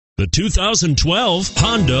The 2012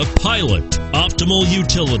 Honda Pilot. Optimal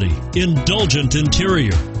utility, indulgent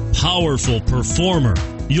interior, powerful performer.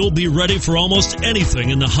 You'll be ready for almost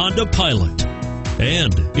anything in the Honda Pilot.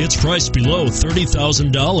 And it's priced below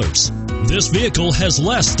 $30,000. This vehicle has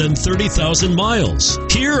less than 30,000 miles.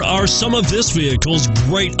 Here are some of this vehicle's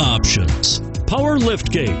great options: power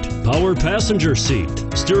liftgate, power passenger seat,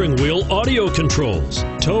 steering wheel audio controls,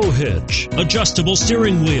 tow hitch, adjustable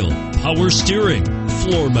steering wheel, power steering,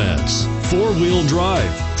 floor mats, four-wheel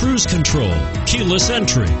drive, cruise control, keyless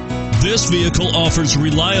entry. This vehicle offers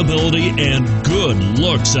reliability and good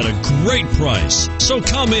looks at a great price. So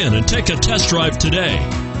come in and take a test drive today.